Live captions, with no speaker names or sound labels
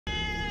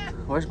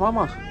Where's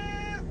Mama?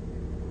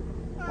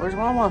 Where's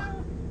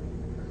Mama?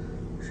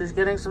 She's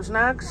getting some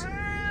snacks.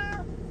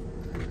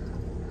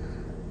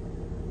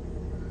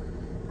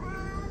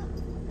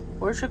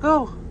 Where'd she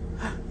go?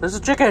 There's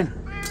a chicken.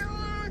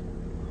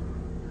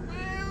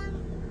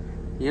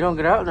 You don't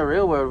get out in the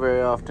real world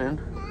very often.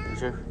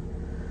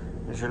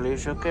 Is your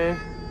leash okay?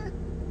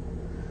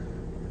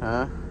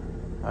 Huh?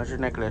 How's your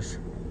necklace?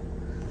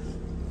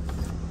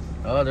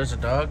 Oh, there's a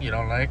dog you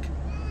don't like.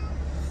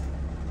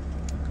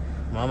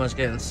 Mama's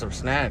getting some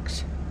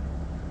snacks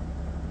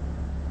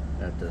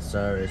at the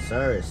sorry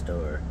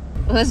store.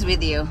 Who's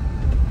with you?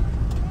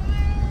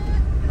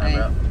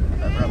 I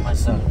brought my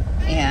son.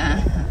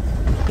 Yeah.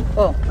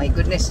 Oh my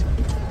goodness.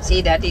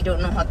 See, Daddy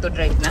don't know how to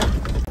drive now.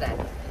 Who's that?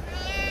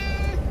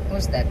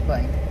 Who's that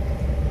boy?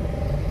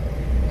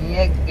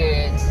 Yeah,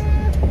 girls.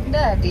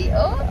 Daddy,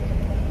 oh.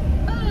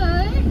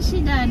 Oh, see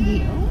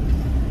Daddy, oh.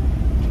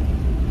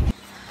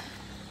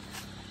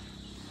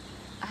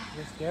 Is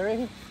it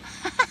scary?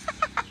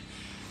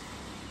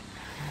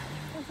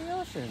 Where's the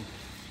ocean?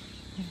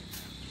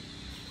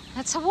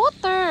 That's a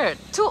water.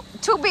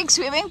 Two big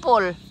swimming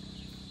pool.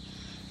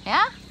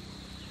 Yeah?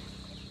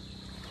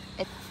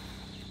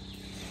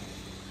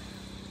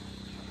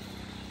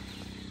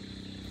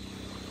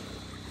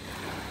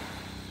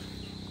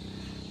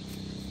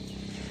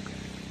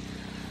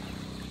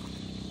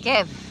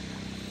 Kev.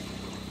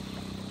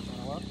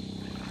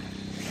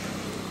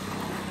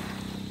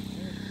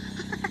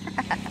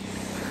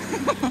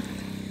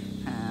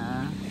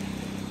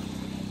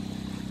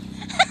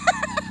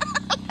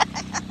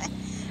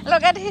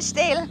 Look at his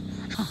tail.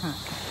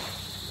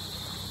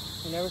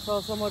 You never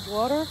saw so much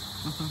water?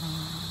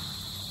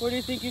 Where do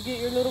you think you get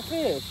your little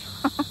fish?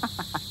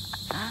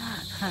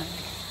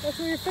 That's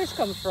where your fish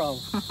comes from.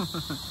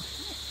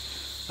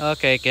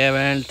 Okay,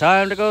 Kevin,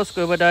 time to go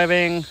scuba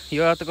diving.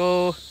 You have to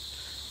go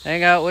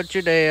hang out with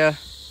Judea.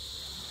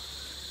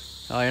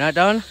 Oh, you're not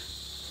done?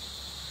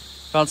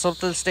 Found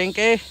something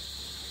stinky?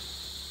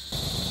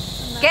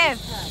 Kev.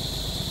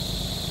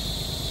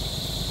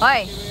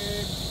 Hi.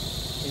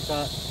 He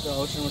thought the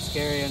ocean was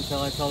scary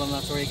until I told him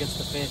that's where he gets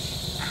the fish.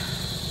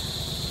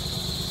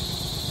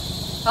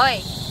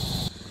 Hi.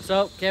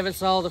 So, Kevin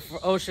saw the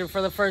ocean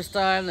for the first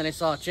time, then he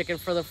saw a chicken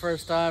for the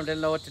first time,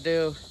 didn't know what to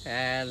do,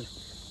 and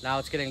now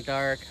it's getting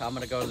dark. I'm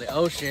gonna go to the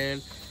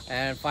ocean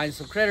and find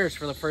some critters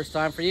for the first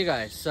time for you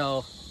guys.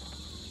 So,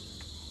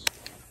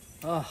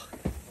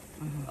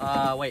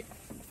 wait.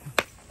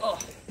 Oh,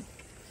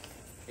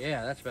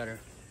 yeah, that's better.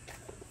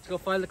 Let's go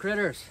find the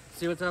critters,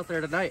 see what's out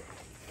there tonight.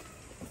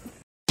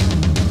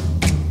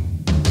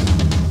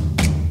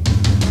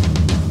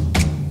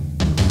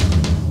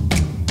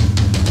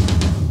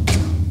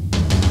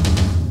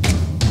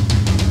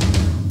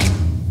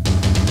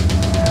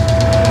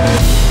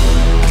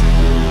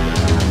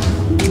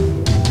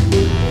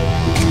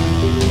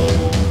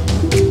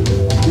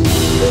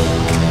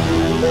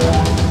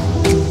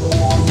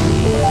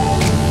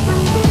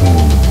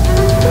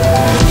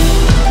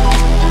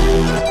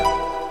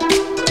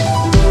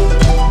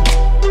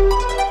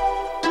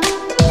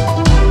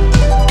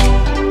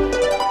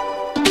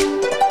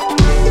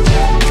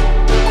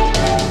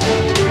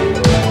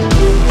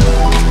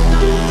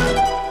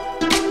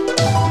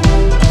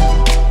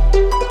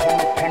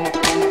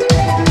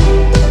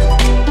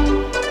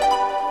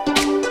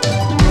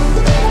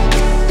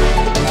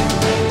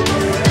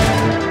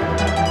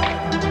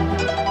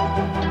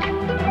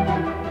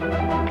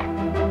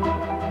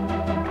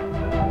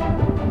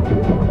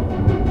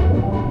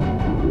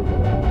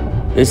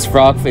 This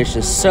frogfish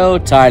is so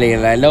tiny,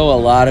 and I know a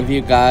lot of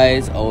you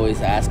guys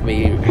always ask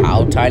me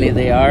how tiny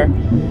they are.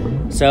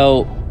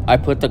 So I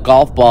put the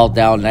golf ball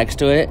down next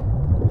to it,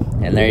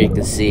 and there you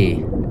can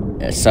see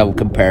some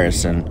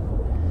comparison.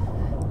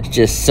 It's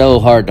just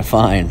so hard to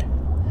find.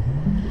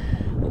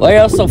 Well, I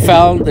also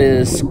found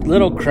this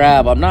little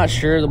crab. I'm not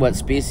sure what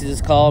species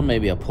it's called,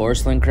 maybe a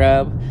porcelain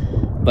crab,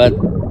 but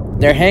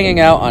they're hanging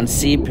out on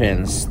sea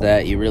pins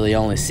that you really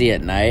only see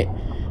at night.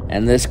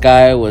 And this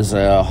guy was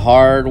a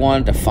hard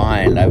one to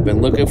find. I've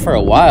been looking for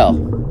a while.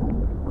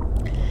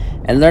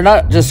 And they're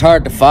not just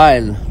hard to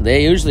find.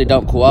 They usually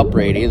don't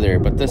cooperate either.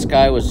 But this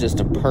guy was just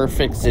a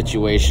perfect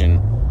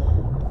situation.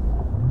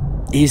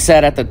 He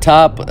sat at the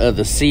top of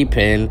the sea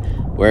pin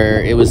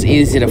where it was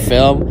easy to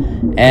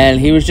film. And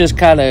he was just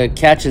kind of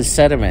catching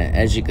sediment,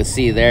 as you can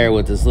see there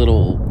with his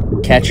little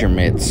catcher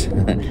mitts.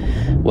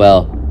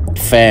 Well,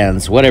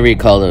 fans, whatever you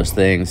call those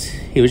things.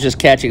 He was just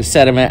catching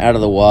sediment out of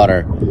the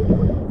water.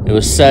 It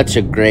was such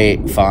a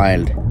great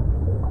find.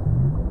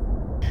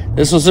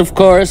 This was, of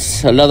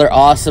course, another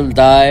awesome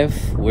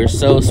dive. We're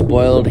so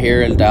spoiled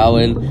here in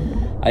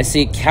Darwin. I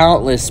see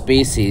countless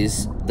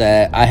species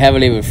that I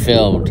haven't even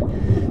filmed.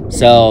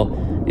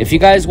 So, if you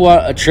guys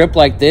want a trip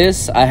like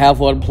this, I have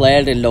one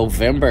planned in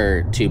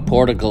November to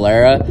Puerto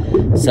Galera.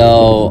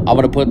 So, I'm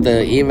going to put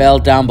the email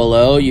down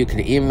below. You can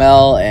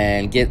email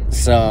and get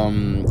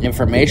some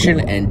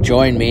information and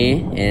join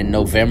me in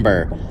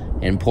November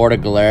in Puerto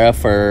Galera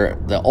for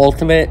the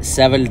ultimate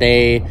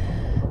 7-day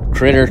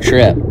critter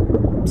trip.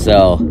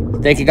 So,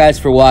 thank you guys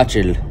for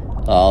watching.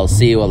 I'll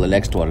see you on the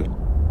next one.